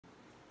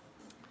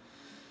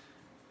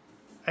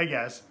Hey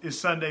guys, it's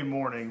Sunday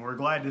morning. We're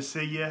glad to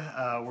see you.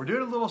 We're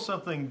doing a little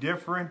something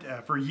different.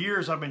 For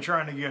years I've been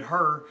trying to get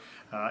her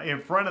in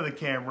front of the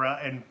camera,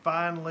 and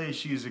finally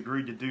she's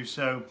agreed to do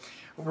so.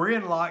 We're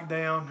in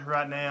lockdown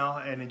right now,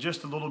 and in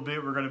just a little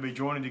bit we're going to be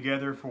joining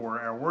together for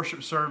our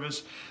worship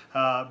service.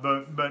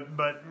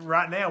 But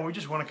right now we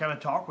just want to kind of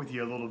talk with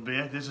you a little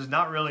bit. This is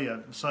not really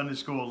a Sunday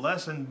school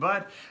lesson,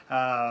 but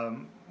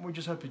we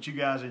just hope that you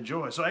guys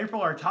enjoy it. So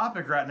April, our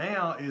topic right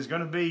now is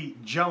going to be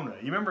Jonah.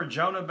 You remember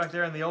Jonah back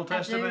there in the Old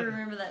Testament? I do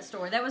remember that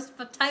story. That was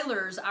for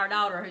Taylor's, our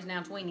daughter, who's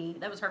now 20.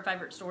 That was her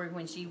favorite story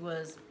when she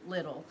was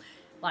little.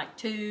 Like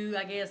 2,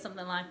 I guess,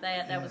 something like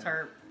that. That was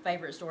her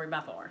favorite story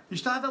by far. You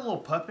still have that little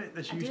puppet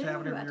that you used to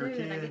have whenever you were a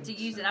kid? I get to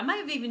use it. I may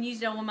have even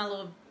used it on one of my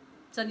little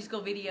Sunday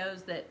school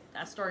videos that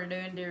I started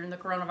doing during the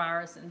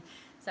coronavirus. And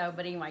so,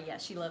 but anyway, yeah,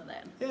 she loved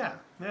that. Yeah.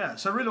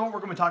 So really what we're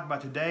going to be talking about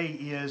today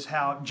is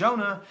how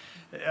Jonah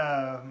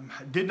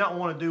did not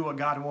want to do what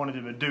God wanted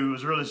him to do. It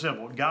was really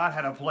simple. God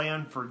had a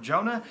plan for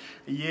Jonah,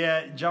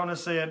 yet Jonah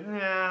said,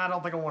 nah, I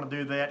don't think I want to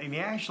do that. And he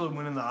actually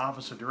went in the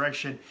opposite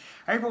direction.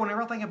 April,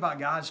 whenever I think about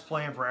God's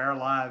plan for our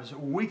lives,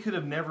 we could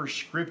have never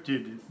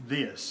scripted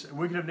this.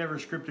 We could have never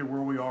scripted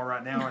where we are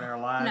right now in our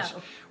lives.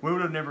 No. We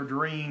would have never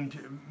dreamed,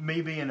 me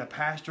being a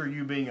pastor,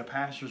 you being a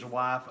pastor's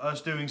wife, us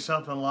doing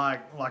something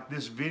like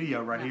this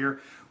video right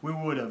here. We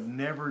would have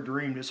never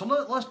dreamed it. So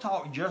let's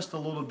talk just a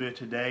little bit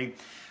today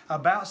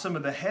about some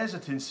of the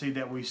hesitancy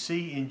that we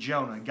see in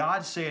Jonah.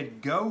 God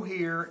said, go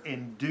here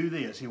and do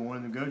this. He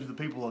wanted to go to the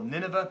people of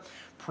Nineveh,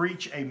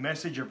 preach a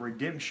message of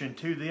redemption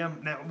to them.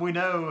 Now, we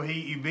know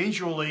he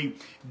eventually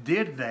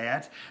did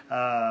that,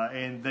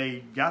 and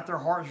they got their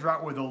hearts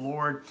right with the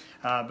Lord,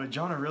 but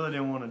Jonah really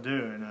didn't want to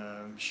do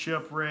it.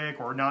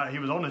 Shipwreck or not, he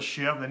was on a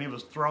ship, and he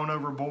was thrown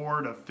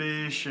overboard, a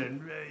fish,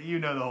 and you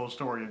know the whole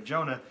story of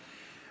Jonah.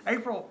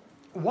 April,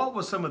 what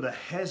was some of the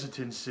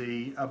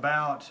hesitancy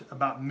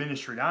about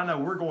ministry? Now, I know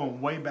we're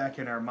going way back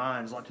in our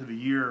minds, like to the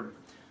year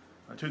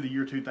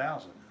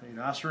 2000. You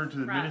know, I started to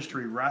the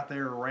ministry right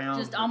there around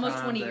just almost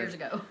 20 years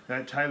ago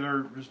that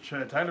Taylor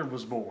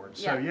was born.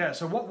 So yeah.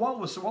 So what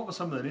was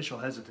some of the initial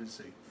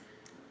hesitancy?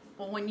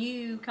 Well, when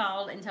you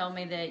called and told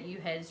me that you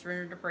had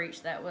surrendered to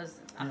preach, that was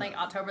I think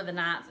October the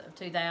 9th of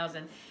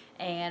 2000.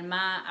 And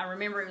I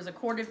remember it was a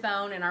corded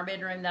phone in our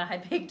bedroom that I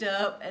had picked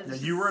up.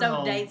 You were at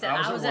home. Dates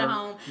that I was at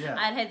home. Yeah.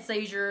 I had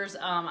seizures, so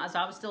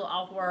I was still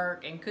off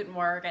work and couldn't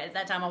work. At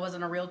that time, I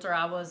wasn't a realtor.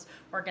 I was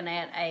working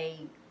at a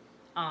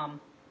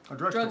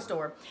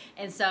drugstore.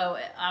 And so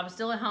I was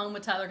still at home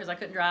with Tyler because I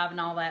couldn't drive and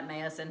all that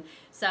mess. And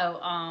so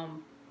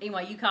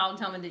anyway, you called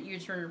and told me that you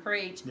were trying to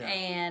preach. Yeah.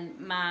 And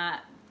my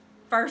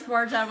first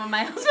words out of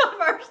my mouth,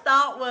 my first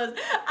thought was,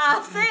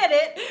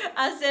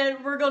 I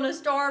said, we're going to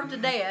starve to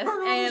death.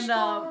 And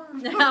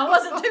I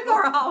wasn't too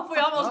far off. We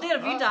almost did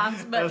a few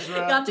times, but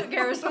right. God took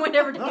care of us and we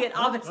never did.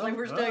 Obviously,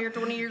 we're still here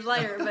 20 years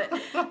later. But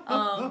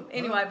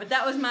anyway, but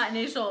that was my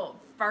initial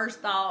first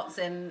thoughts,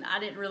 and I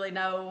didn't really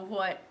know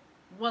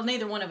well,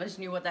 neither one of us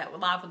knew what that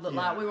life would look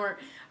like. We were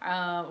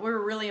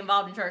really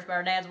involved in church, but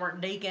our dads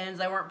weren't deacons,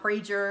 they weren't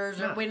preachers.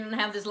 Yeah. We didn't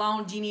have this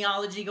long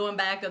genealogy going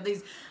back of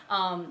these,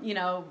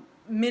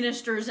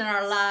 ministers in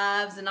our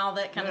lives and all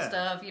that kind of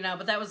stuff,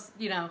 but that was,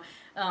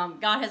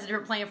 God has a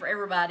different plan for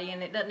everybody,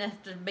 and it doesn't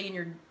have to be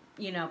in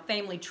your,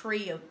 family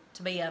tree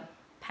to be a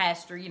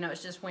pastor.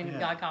 It's just when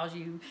God calls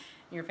you,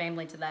 your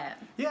family, to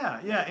that. Yeah,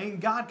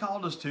 and God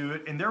called us to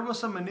it, and there was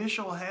some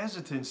initial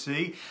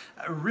hesitancy.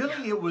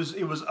 Really, it was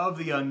of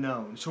the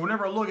unknown. So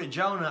whenever I look at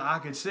Jonah, I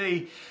could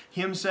see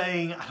him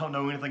saying, I don't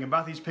know anything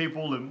about these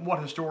people, and what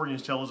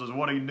historians tell us is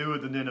what he knew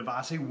at the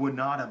Ninevites he would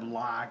not have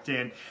liked,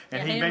 and he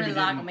maybe really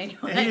like them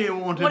anyway. He didn't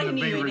want them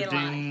to be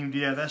redeemed.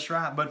 Yeah, that's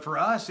right. But for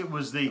us, it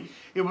was the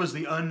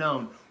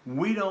unknown.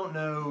 We don't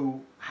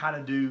know how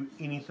to do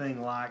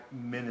anything like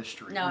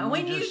ministry. No, and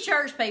we knew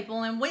church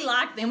people, and we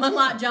liked them,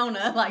 unlike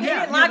Jonah. He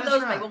didn't like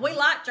those people. We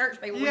liked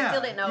church people. We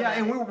still didn't know that.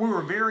 Yeah, and we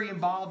were very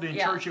involved in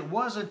church. It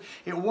wasn't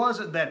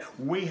that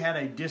we had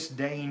a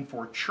disdain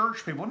for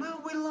church people. No,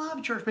 we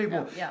love church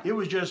people. It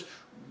was just,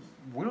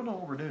 we don't know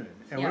what we're doing,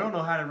 and we don't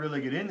know how to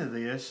really get into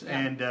this.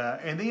 And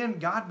then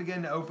God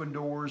began to open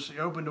doors.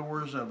 Open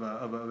doors of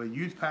a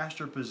youth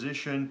pastor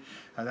position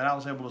that I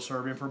was able to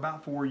serve in for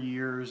about 4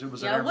 years. It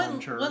was at our home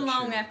church. Wasn't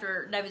long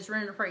after David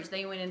surrendered to preach,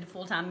 they went into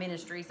full-time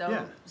ministry.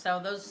 So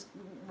those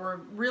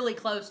were really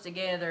close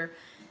together.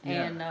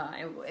 And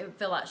it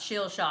felt like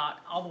shell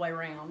shock all the way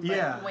around.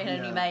 But we had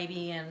a new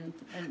baby and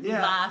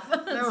life.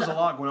 There was a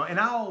lot going on,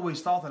 and I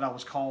always thought that I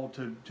was called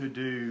to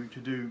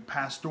do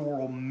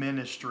pastoral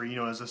ministry.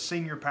 As a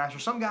senior pastor,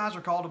 some guys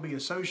are called to be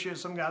associates,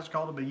 some guys are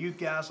called to be youth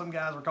guys, some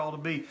guys are called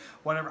to be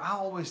whatever. I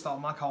always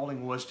thought my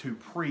calling was to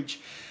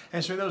preach,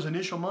 and so in those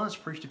initial months,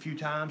 preached a few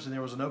times, and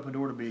there was an open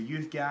door to be a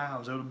youth guy. I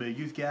was able to be a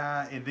youth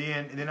guy, and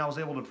then I was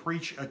able to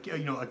preach,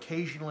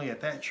 occasionally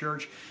at that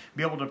church,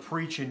 be able to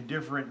preach in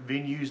different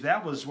venues.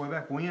 That was was way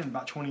back when,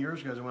 about 20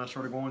 years ago, is when I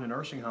started going to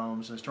nursing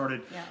homes and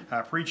started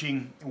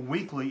preaching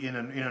weekly in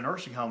a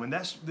nursing home. And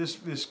that's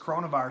this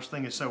coronavirus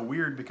thing is so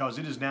weird because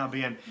it has now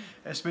been,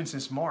 it's been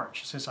since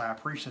March since I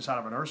preached inside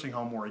of a nursing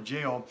home or a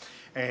jail,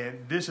 and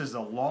this is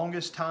the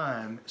longest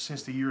time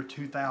since the year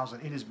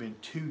 2000. It has been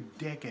 2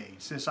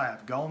 decades since I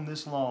have gone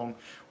this long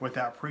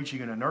without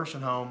preaching in a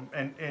nursing home,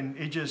 and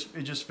it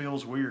just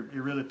feels weird. It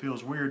really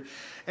feels weird.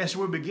 And so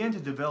we began to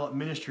develop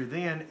ministry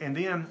then, and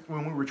then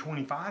when we were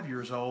 25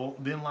 years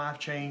old, then life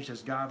changed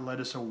as God led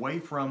us away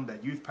from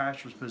that youth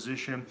pastor's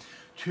position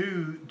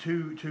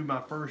to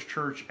my first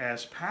church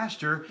as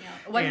pastor.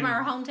 Away from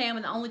our hometown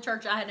and the only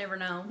church I had ever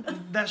known.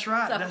 That's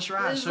right, so that's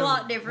right. It's a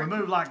lot different. We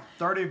moved like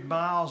 30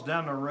 miles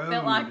down the road.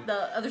 Felt like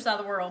the other side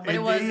of the world, but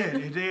it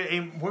wasn't. It did.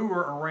 And we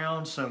were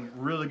around some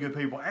really good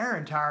people. Our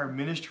entire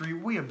ministry,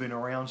 we have been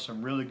around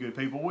some really good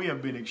people. We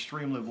have been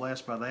extremely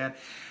blessed by that.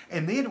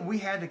 And then we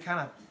had to kind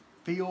of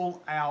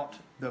feel out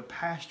the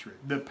pastorate.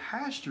 The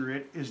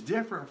pastorate is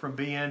different from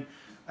being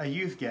a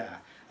youth guy.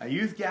 A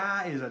youth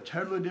guy is a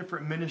totally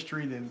different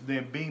ministry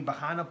than being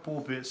behind a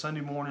pulpit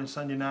Sunday morning,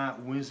 Sunday night,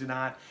 Wednesday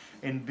night,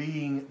 and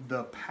being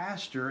the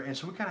pastor. And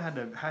so we kind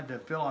of had to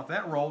fill out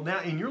that role.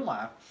 Now, in your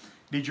life,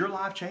 did your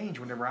life change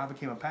whenever I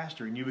became a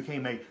pastor and you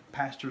became a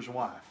pastor's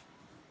wife?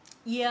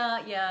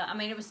 Yeah. I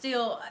mean, it was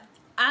still.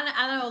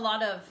 I know a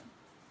lot of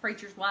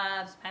preachers'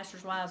 wives,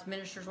 pastors' wives,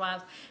 ministers'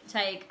 wives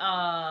take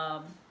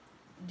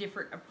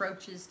different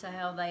approaches to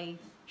how they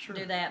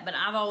do that. But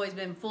I've always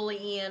been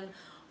fully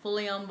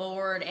on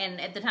board.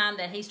 And at the time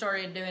that he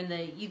started doing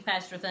the youth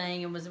pastor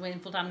thing and was in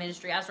full-time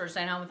ministry, I started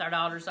staying home with our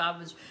daughter, so I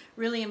was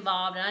really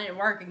involved, and I didn't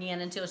work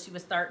again until she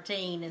was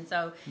 13. And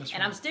so,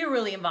 I'm still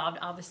really involved.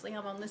 Obviously,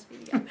 I'm on this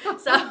video.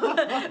 So,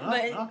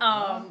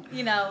 but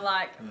you know,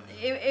 like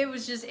it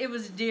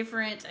was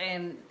different,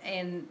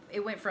 and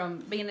it went from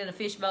being in a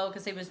fishbowl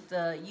because he was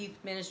the youth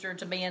minister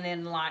to being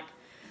in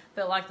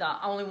felt like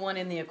the only one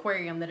in the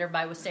aquarium that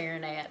everybody was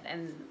staring at,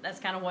 and that's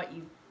kind of what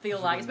you feel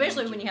like,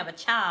 especially when you have a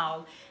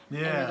child. And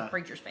with the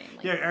preacher's family.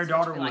 Yeah, our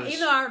daughter was. Even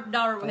though our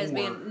daughter has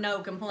been no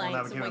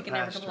complaints, and we can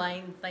never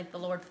complain. Thank the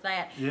Lord for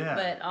that. Yeah.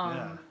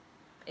 But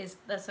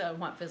that's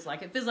what it feels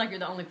like. It feels like you're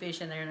the only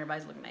fish in there, and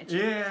everybody's looking at you.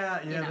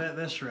 Yeah, you know?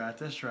 That's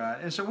right.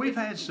 And so we've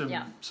had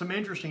some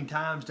interesting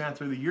times down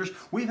through the years.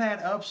 We've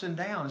had ups and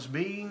downs.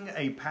 Being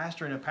a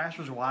pastor and a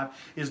pastor's wife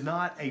is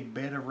not a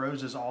bed of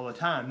roses all the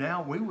time.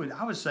 Now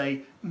I would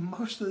say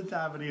most of the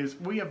time it is.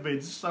 We have been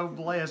so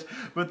blessed,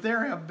 but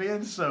there have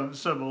been some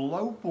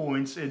low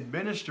points in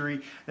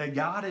ministry that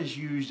God has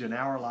used in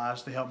our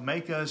lives to help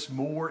make us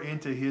more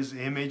into His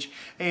image.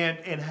 And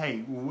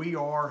hey, we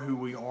are who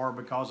we are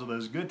because of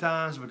those good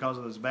times, because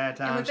of those bad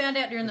times. And we found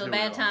out during those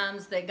bad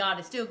times that God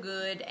is still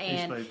good,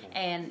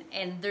 and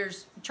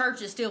there's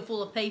church is still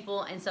full of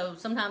people, and so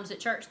sometimes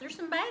at church there's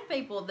some bad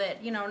people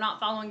that are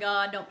not following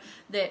God,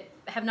 that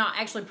have not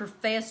actually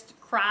professed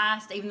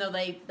Christ, even though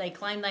they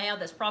claim they have.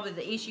 That's probably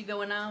the issue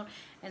going on.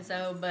 And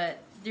so, but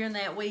during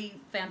that, we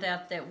found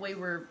out that we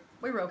were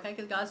okay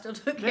because God still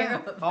took care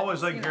of us. Always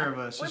taking care of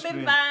us. We've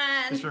been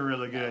fine. It's been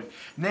really good.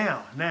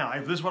 Now,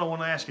 if this is what I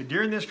want to ask you.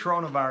 During this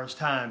coronavirus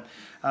time,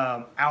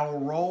 our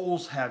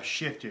roles have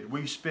shifted.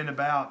 We've spent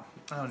about,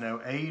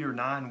 8 or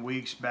 9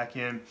 weeks back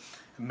in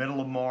the middle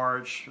of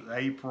March,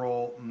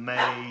 April,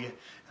 May.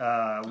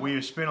 We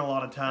have spent a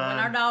lot of time.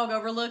 When our dog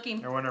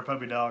overlooking. Or when our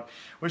puppy dog.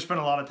 We spent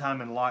a lot of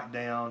time in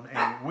lockdown,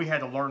 and we had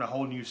to learn a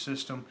whole new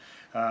system.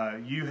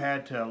 You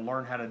had to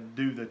learn how to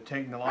do the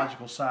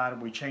technological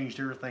side. We changed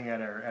everything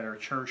at our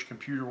church,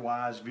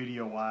 computer-wise,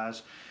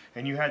 video-wise,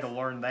 and you had to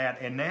learn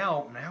that. And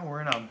now we're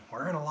in a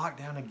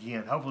lockdown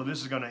again. Hopefully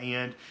this is going to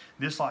end.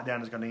 This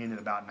lockdown is going to end in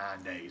about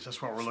 9 days.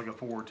 That's what we're looking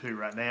forward to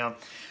right now.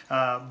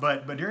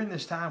 But during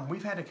this time,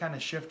 we've had to kind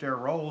of shift our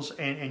roles,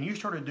 and you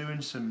started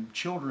doing some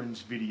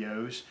children's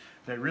videos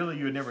that really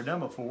you had never done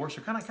before.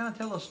 So kind of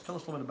tell us a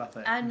little bit about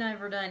that. I've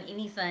never done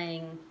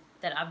anything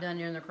that I've done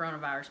during the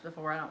coronavirus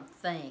before, I don't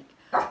think.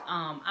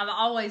 I've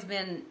always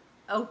been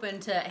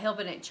open to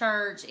helping at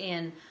church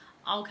in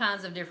all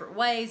kinds of different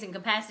ways and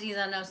capacities.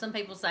 I know some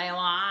people say, well,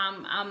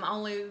 I'm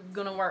only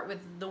going to work with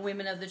the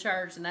women of the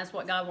church, and that's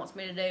what God wants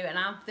me to do. And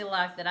I feel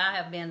like that I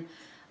have been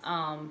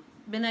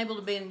able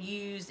to be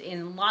used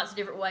in lots of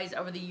different ways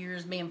over the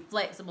years, being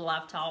flexible.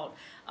 I've taught,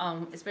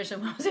 especially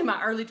when I was in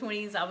my early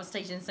 20s, I was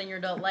teaching senior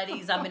adult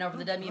ladies. I've been over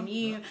the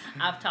WMU.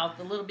 I've taught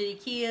the little bitty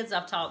kids.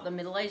 I've taught the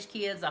middle-aged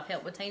kids. I've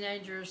helped with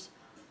teenagers.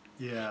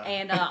 Yeah.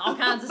 And all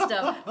kinds of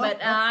stuff.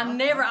 But I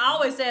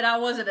always said I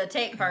wasn't a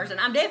tech person.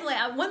 I'm definitely,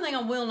 one thing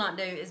I will not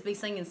do is be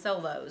singing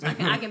solos. I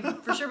can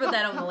for sure put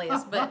that on the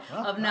list, but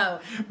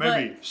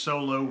Maybe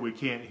solo, we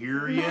can't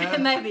hear you.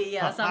 Maybe,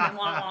 yeah, something,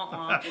 wah, wah,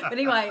 wah. But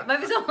anyway,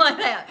 maybe something like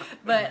that.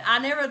 But I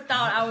never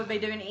thought I would be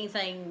doing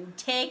anything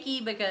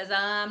techie because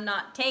I'm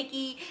not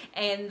techie,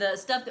 and the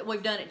stuff that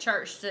we've done at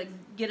church to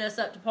get us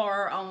up to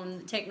par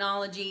on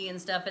technology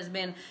and stuff has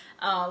been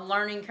a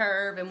learning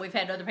curve, and we've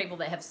had other people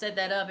that have set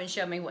that up and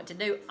showed me what to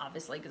do,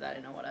 obviously because I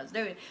didn't know what I was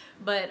doing,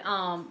 but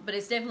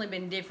it's definitely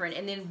been different.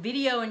 And then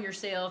videoing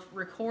yourself,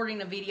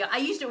 recording a video. I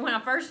used to,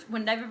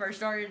 when David first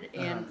started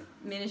in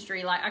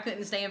ministry, like I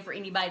couldn't stand for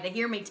anybody to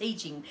hear me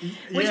teaching,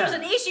 which was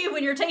an issue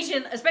when you're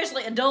teaching,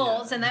 especially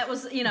adults, and that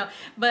was,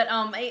 but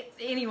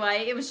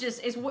anyway, it was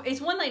just, it's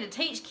one thing to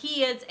teach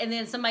kids and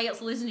then somebody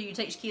else listen to you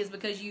teach kids,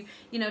 because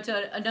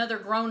to another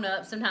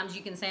grown-up sometimes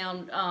you can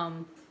sound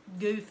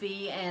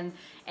goofy and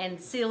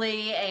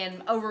silly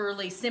and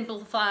overly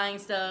simplifying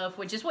stuff,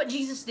 which is what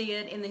Jesus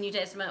did in the New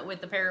Testament with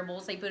the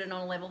parables. He put it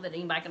on a level that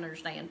anybody can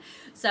understand.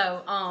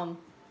 So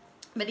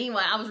but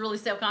anyway, I was really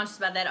self-conscious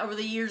about that. Over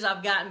the years,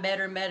 I've gotten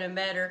better and better and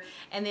better.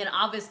 And then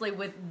obviously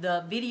with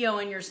the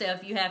videoing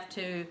yourself, you have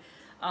to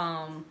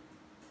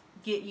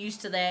get used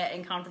to that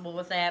and comfortable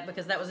with that,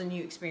 because that was a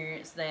new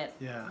experience that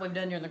we've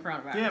done during the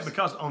coronavirus. Yeah,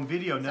 because on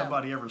video,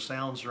 nobody ever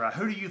sounds right.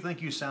 Who do you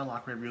think you sound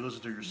like whenever you listen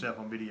to yourself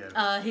on video?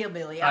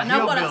 Hillbilly. I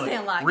know what I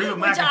sound like. Reba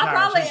which McEntire, I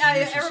probably,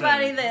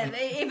 everybody that,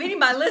 if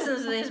anybody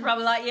listens to this,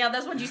 probably like, yeah,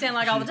 that's what you sound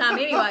like all the time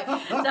anyway.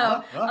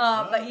 So,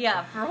 but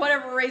yeah, for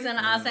whatever reason,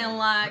 I sound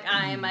like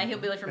I am a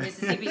hillbilly from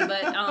Mississippi.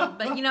 But it's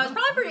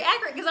probably pretty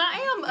accurate because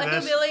I am a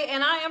hillbilly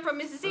and I am from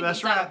Mississippi.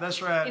 That's right.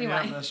 That's right.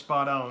 Anyway. Yeah, that's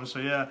spot on. So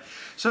yeah.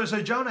 So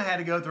Jonah had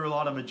to go through a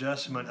lot of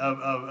adjustment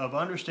of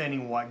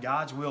understanding what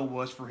God's will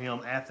was for him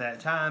at that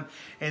time,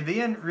 and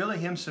then really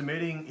him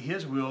submitting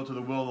his will to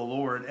the will of the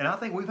Lord. And I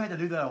think we've had to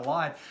do that a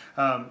lot.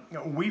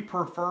 We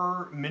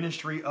prefer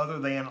ministry other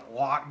than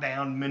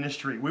lockdown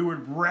ministry. We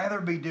would rather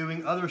be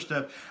doing other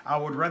stuff. I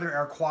would rather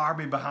our choir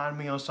be behind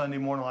me on Sunday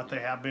morning like they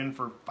have been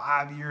for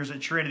 5 years at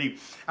Trinity.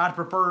 I'd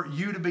prefer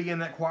you to be in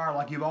that choir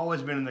like you've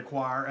always been in the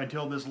choir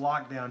until this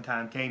lockdown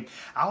time came.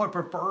 I would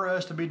prefer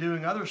us to be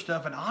doing other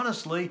stuff. And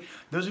honestly,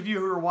 those of you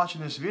who are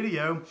watching this video,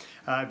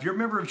 if you're a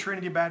member of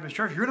Trinity Baptist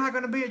Church, you're not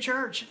going to be at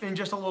church in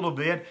just a little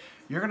bit.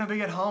 You're going to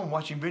be at home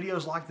watching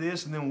videos like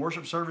this and then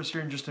worship service here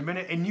in just a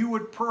minute. And you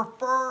would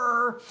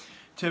prefer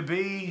to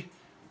be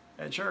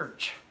at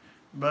church.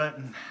 But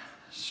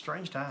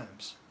strange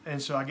times.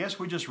 And so I guess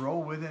we just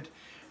roll with it.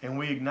 And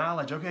we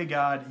acknowledge, okay,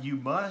 God, you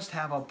must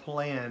have a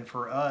plan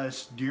for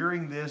us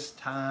during this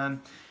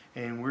time.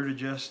 And we're to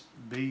just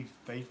be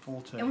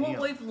faithful to Him. And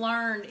what we've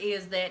learned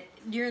is that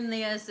during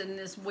this and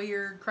this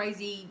weird,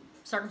 crazy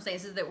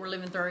circumstances that we're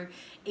living through,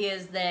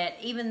 is that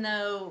even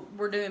though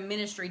we're doing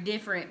ministry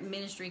different,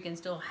 ministry can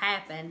still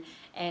happen,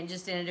 and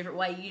just in a different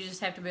way. You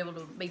just have to be able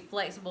to be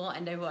flexible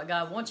and do what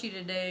God wants you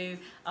to do.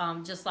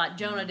 Just like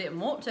Jonah didn't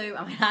want to.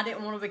 I mean, I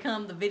didn't want to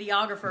become the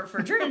videographer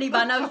for Trinity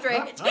by no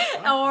stretch,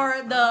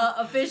 or the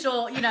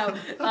official,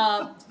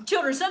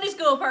 children's Sunday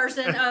school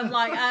person.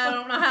 Like, I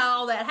don't know how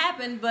all that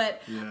happened,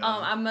 but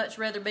I'd much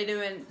rather be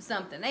doing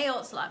something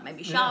else, like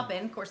maybe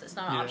shopping. Of course, that's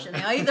not an option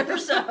now either.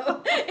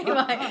 So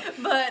anyway,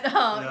 but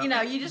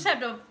you just have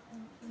to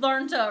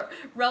learn to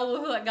roll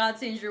with what God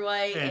sends your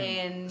way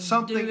and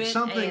something. Do it,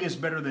 something is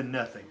better than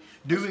nothing.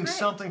 Doing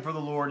something for the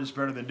Lord is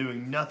better than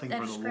doing nothing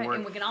for the Lord.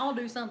 And we can all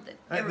do something.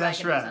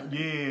 That's right.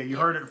 Yeah, you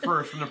heard it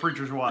first from the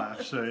preacher's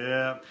wife. So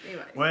yeah.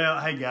 Anyway. Well,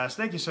 hey guys,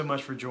 thank you so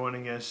much for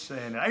joining us.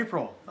 And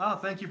April,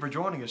 thank you for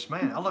joining us,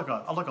 man. I look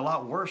a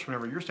lot worse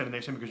whenever you're standing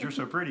next to me because you're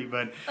so pretty.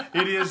 But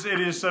it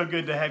is so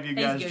good to have you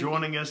guys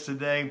joining us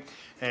today.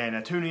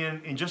 And tune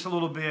in just a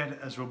little bit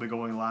as we'll be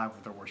going live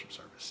with our worship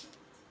service.